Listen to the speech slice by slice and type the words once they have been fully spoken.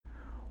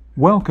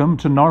Welcome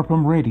to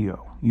NARPM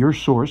Radio, your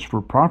source for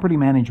property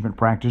management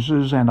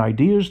practices and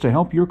ideas to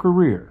help your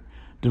career,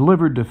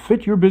 delivered to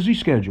fit your busy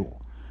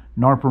schedule.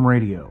 NARPM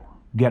Radio.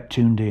 Get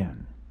tuned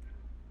in.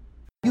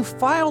 You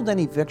filed an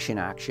eviction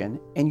action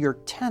and your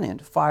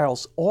tenant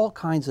files all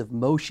kinds of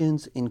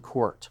motions in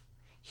court.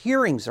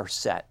 Hearings are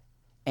set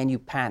and you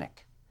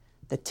panic.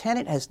 The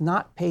tenant has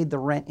not paid the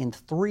rent in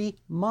 3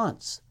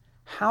 months.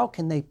 How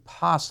can they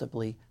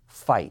possibly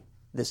fight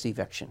this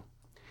eviction?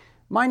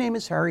 My name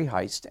is Harry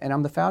Heist, and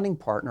I'm the founding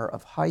partner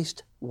of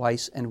Heist,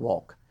 Weiss &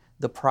 Wolk,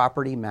 the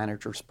property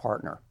manager's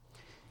partner.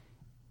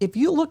 If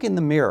you look in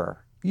the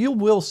mirror, you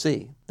will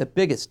see the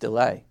biggest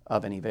delay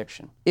of an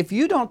eviction. If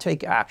you don't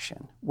take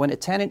action when a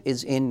tenant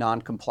is in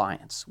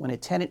non-compliance, when a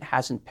tenant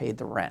hasn't paid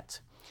the rent,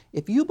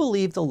 if you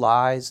believe the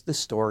lies, the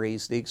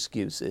stories, the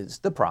excuses,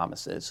 the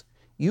promises,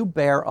 you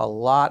bear a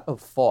lot of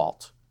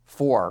fault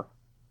for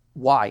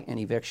why an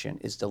eviction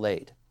is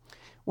delayed.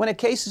 When a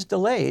case is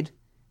delayed,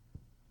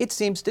 it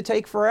seems to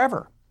take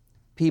forever.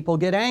 People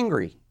get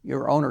angry.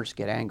 Your owners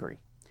get angry.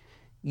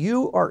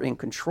 You are in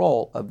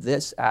control of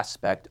this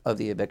aspect of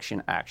the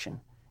eviction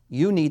action.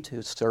 You need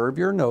to serve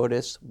your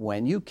notice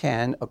when you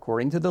can,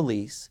 according to the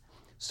lease.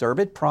 Serve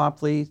it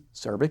promptly,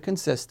 serve it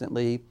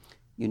consistently.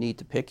 You need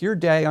to pick your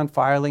day on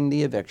filing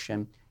the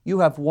eviction. You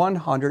have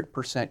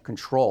 100%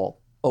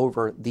 control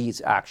over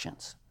these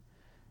actions.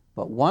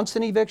 But once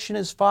an eviction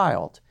is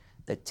filed,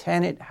 the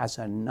tenant has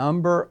a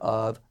number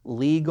of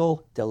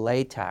legal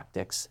delay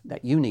tactics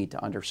that you need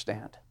to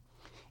understand.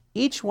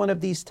 Each one of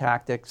these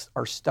tactics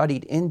are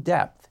studied in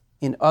depth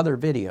in other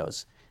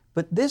videos,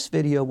 but this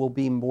video will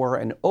be more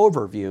an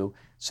overview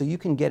so you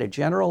can get a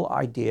general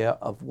idea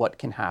of what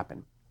can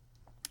happen.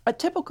 A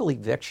typical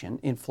eviction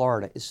in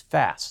Florida is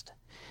fast.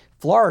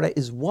 Florida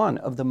is one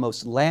of the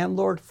most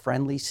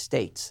landlord-friendly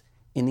states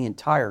in the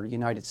entire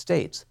United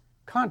States,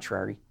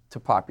 contrary to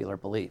popular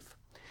belief.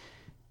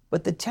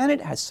 But the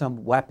tenant has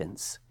some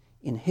weapons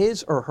in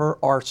his or her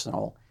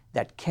arsenal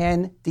that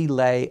can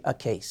delay a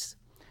case.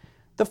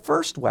 The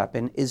first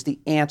weapon is the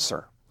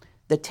answer.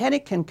 The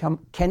tenant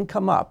can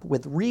come up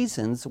with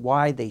reasons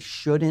why they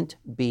shouldn't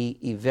be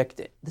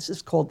evicted. This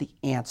is called the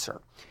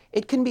answer.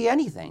 It can be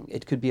anything.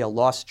 It could be a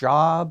lost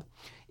job.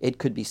 It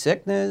could be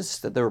sickness,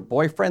 that their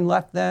boyfriend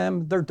left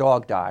them, their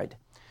dog died.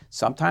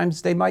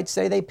 Sometimes they might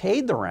say they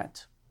paid the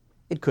rent.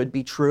 It could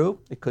be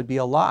true. It could be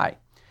a lie.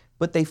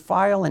 But they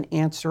file an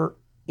answer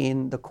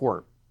in the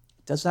court.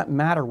 It does not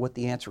matter what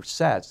the answer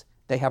says.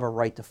 They have a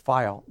right to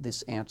file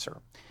this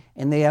answer.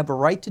 And they have a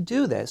right to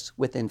do this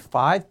within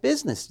 5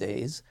 business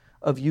days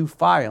of you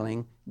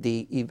filing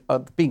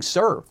of being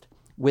served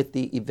with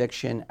the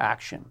eviction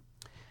action.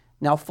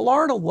 Now,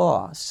 Florida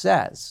law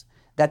says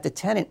that the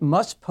tenant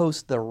must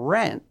post the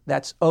rent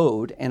that's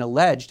owed and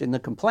alleged in the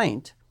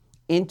complaint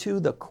into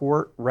the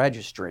court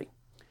registry.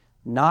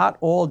 Not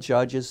all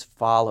judges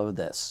follow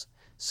this.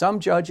 Some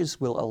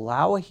judges will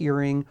allow a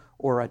hearing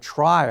or a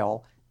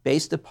trial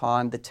based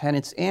upon the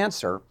tenant's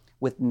answer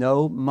with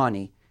no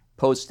money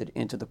posted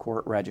into the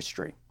court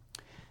registry.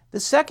 The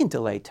second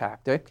delay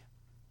tactic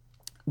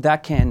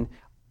that can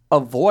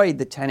avoid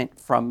the tenant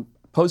from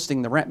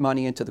posting the rent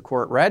money into the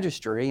court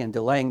registry and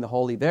delaying the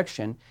whole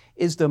eviction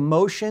is the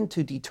motion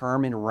to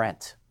determine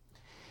rent.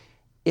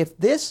 If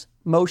this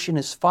motion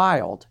is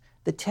filed,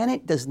 the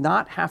tenant does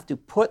not have to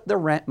put the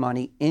rent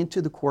money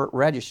into the court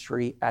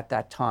registry at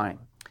that time.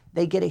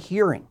 They get a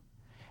hearing.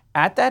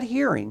 At that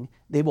hearing,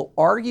 they will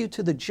argue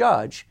to the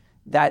judge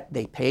that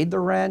they paid the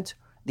rent,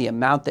 the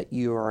amount that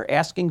you are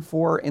asking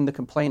for in the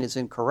complaint is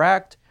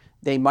incorrect.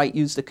 They might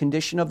use the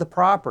condition of the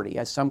property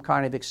as some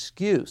kind of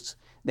excuse.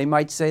 They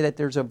might say that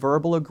there's a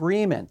verbal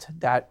agreement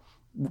that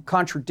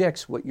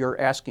contradicts what you're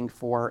asking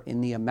for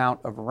in the amount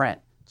of rent.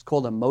 It's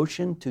called a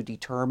motion to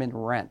determine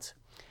rent.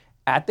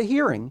 At the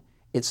hearing,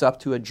 it's up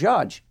to a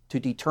judge to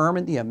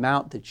determine the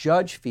amount the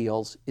judge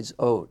feels is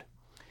owed.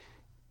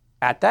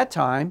 At that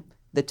time,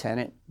 the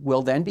tenant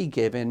will then be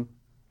given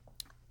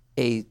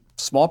a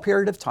small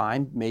period of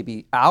time,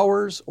 maybe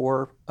hours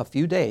or a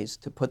few days,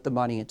 to put the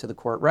money into the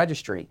court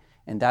registry.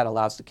 And that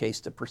allows the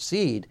case to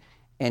proceed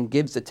and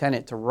gives the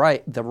tenant the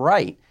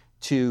right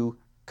to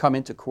come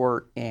into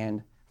court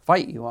and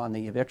fight you on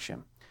the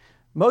eviction.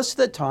 Most of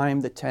the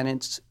time, the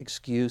tenant's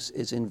excuse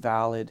is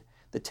invalid,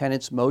 the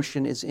tenant's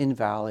motion is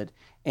invalid,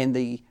 and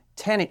the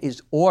tenant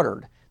is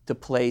ordered to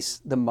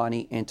place the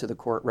money into the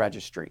court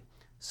registry.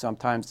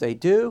 Sometimes they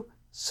do,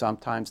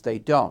 sometimes they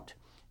don't.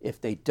 If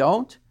they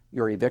don't,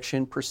 your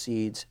eviction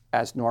proceeds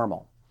as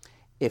normal.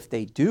 If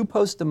they do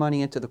post the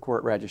money into the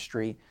court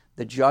registry,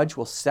 the judge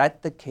will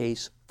set the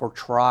case for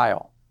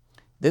trial.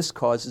 This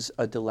causes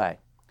a delay.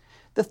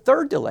 The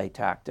third delay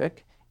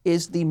tactic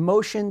is the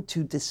motion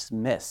to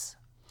dismiss.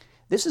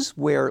 This is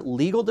where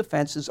legal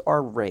defenses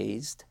are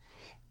raised,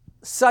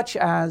 such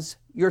as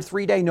your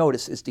 3-day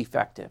notice is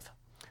defective,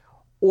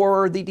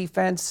 or the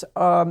defense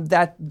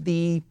that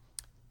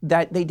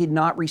they did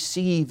not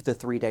receive the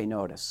 3-day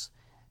notice,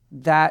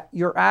 that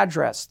your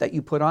address that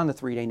you put on the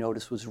 3-day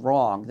notice was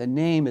wrong, the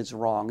name is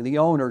wrong, the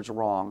owner's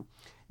wrong,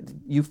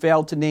 you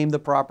failed to name the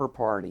proper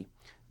party.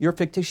 Your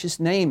fictitious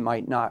name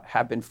might not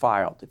have been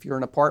filed. If you're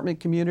an apartment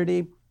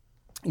community,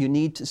 you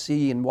need to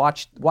see and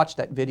watch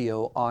that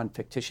video on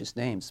fictitious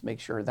names. Make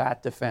sure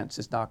that defense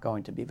is not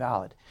going to be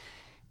valid.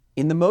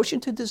 In the motion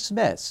to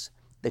dismiss,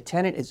 the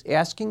tenant is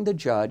asking the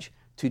judge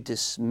to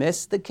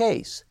dismiss the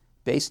case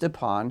based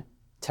upon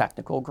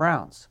technical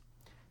grounds.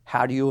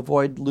 How do you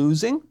avoid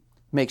losing?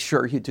 Make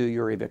sure you do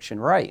your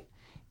eviction right.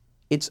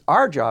 It's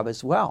our job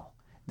as well.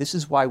 This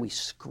is why we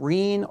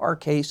screen our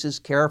cases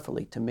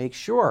carefully to make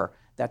sure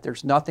that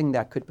there's nothing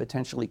that could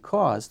potentially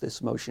cause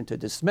this motion to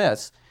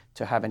dismiss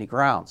to have any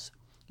grounds.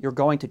 You're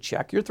going to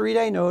check your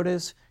 3-day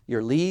notice,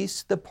 your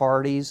lease, the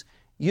parties.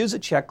 Use a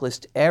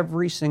checklist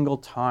every single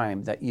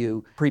time that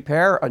you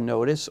prepare a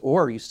notice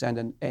or you send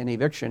an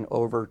eviction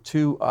over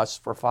to us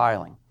for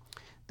filing.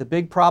 The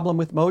big problem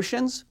with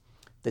motions,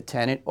 the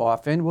tenant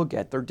often will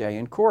get their day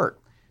in court.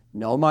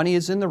 No money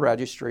is in the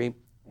registry,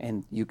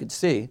 and you can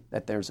see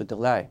that there's a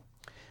delay.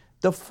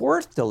 The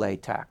fourth delay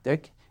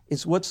tactic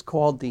is what's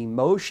called the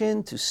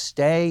motion to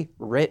stay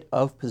writ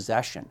of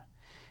possession.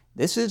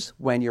 This is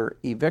when your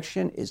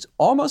eviction is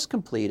almost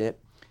completed,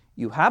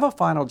 you have a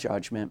final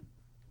judgment,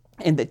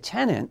 and the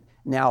tenant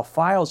now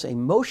files a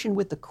motion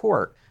with the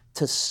court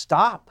to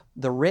stop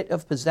the writ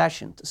of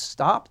possession, to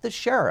stop the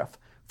sheriff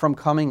from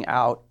coming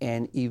out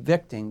and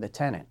evicting the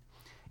tenant.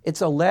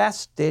 It's a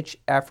last-ditch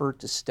effort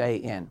to stay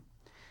in.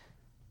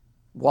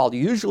 While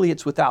usually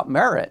it's without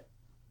merit,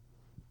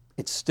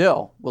 it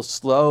still will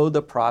slow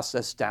the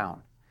process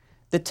down.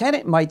 The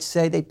tenant might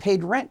say they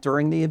paid rent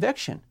during the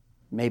eviction.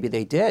 Maybe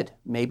they did.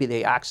 Maybe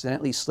they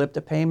accidentally slipped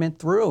a payment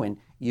through and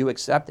you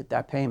accepted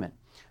that payment.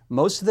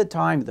 Most of the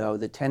time, though,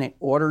 the tenant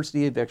orders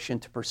the eviction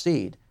to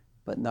proceed,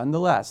 but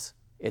nonetheless,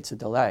 it's a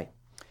delay.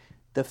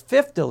 The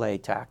fifth delay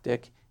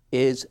tactic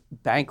is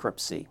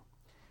bankruptcy.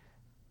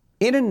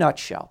 In a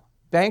nutshell,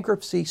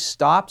 bankruptcy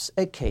stops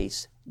a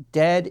case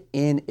dead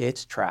in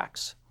its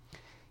tracks.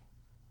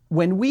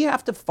 When we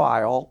have to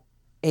file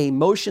a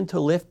motion to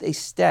lift a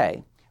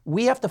stay,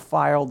 we have to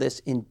file this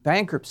in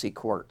bankruptcy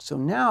court. So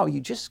now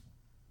you just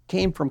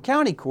came from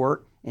county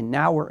court and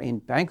now we're in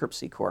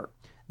bankruptcy court.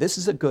 This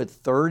is a good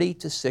 30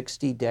 to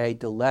 60 day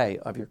delay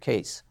of your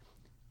case.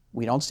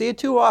 We don't see it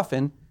too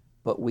often,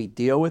 but we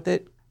deal with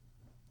it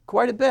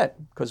quite a bit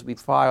because we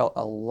file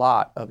a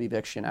lot of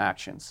eviction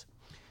actions.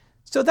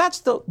 So that's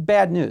the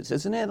bad news,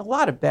 isn't it? A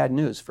lot of bad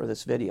news for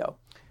this video.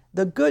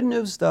 The good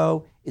news,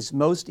 though, is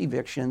most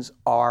evictions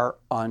are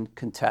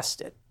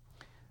uncontested.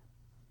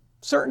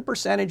 Certain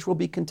percentage will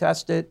be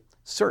contested,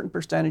 certain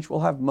percentage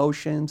will have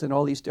motions and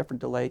all these different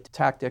delay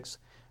tactics,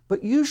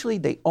 but usually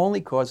they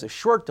only cause a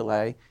short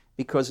delay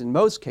because in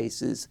most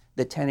cases,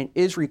 the tenant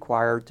is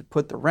required to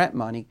put the rent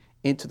money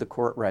into the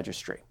court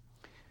registry.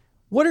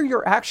 What are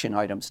your action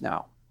items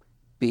now?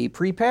 Be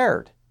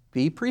prepared.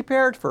 Be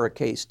prepared for a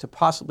case to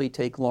possibly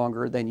take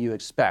longer than you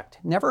expect.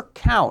 Never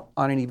count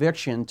on an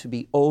eviction to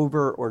be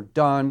over or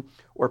done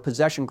or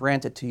possession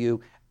granted to you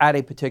at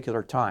a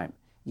particular time.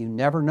 You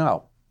never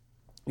know.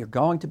 You're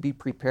going to be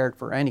prepared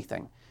for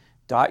anything.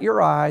 Dot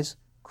your I's,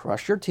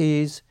 cross your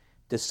T's,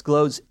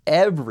 disclose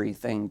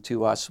everything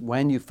to us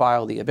when you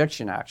file the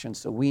eviction action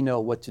so we know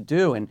what to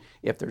do and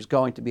if there's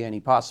going to be any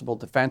possible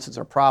defenses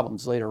or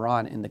problems later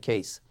on in the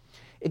case.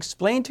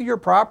 Explain to your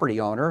property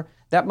owner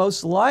that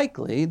most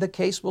likely the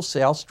case will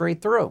sail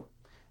straight through.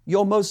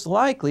 You'll most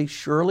likely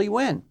surely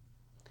win,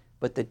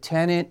 but the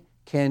tenant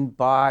can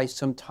buy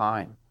some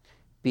time.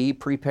 Be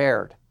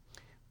prepared.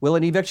 Will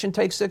an eviction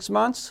take 6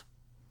 months?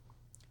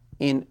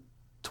 In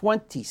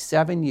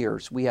 27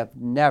 years, we have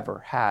never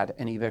had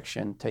an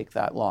eviction take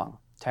that long.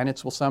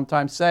 Tenants will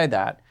sometimes say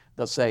that.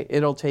 They'll say,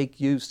 it'll take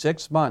you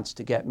 6 months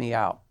to get me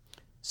out.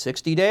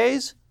 60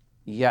 days?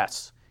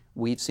 Yes.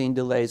 We've seen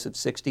delays of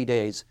 60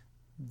 days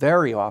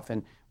very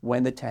often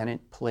when the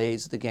tenant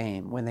plays the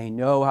game, when they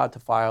know how to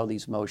file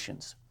these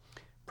motions.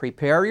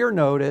 Prepare your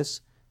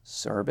notice,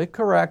 serve it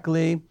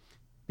correctly,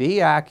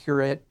 be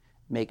accurate,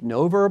 make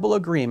no verbal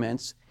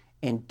agreements,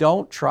 and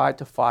don't try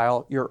to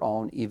file your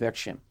own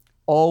eviction.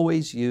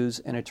 Always use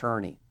an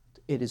attorney.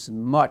 It is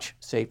much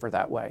safer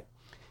that way.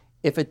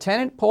 If a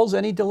tenant pulls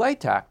any delay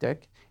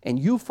tactic and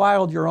you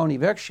filed your own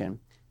eviction,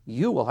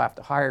 you will have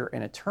to hire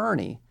an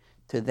attorney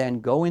to then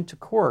go into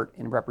court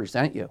and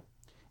represent you.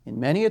 And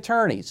many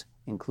attorneys,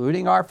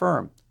 including our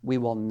firm, we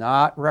will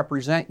not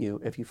represent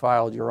you if you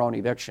filed your own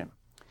eviction.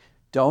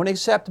 Don't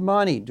accept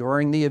money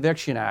during the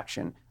eviction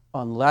action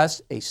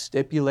unless a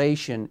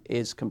stipulation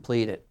is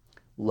completed.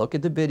 Look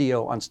at the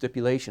video on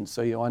stipulations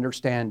so you'll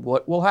understand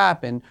what will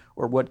happen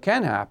or what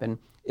can happen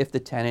if the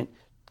tenant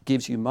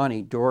gives you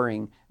money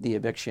during the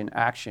eviction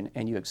action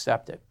and you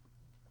accept it.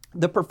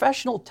 The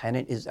professional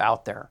tenant is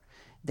out there.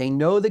 They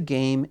know the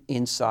game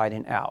inside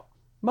and out.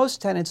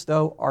 Most tenants,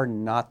 though, are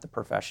not the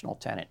professional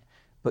tenant,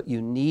 but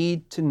you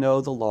need to know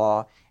the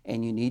law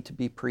and you need to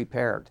be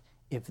prepared.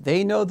 If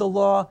they know the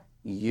law,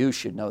 you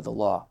should know the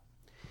law.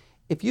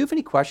 If you have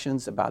any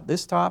questions about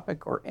this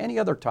topic or any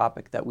other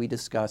topic that we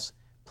discuss,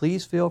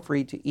 please feel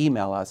free to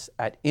email us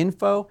at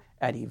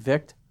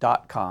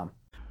info@evict.com.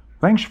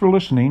 Thanks for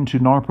listening to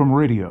NARPM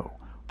Radio.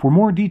 For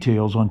more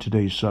details on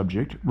today's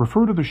subject,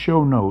 refer to the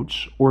show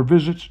notes or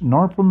visit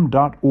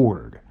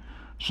narpm.org.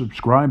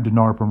 Subscribe to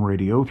NARPM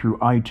Radio through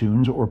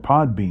iTunes or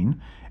Podbean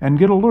and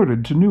get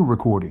alerted to new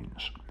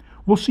recordings.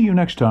 We'll see you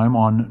next time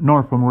on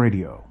NARPM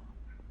Radio.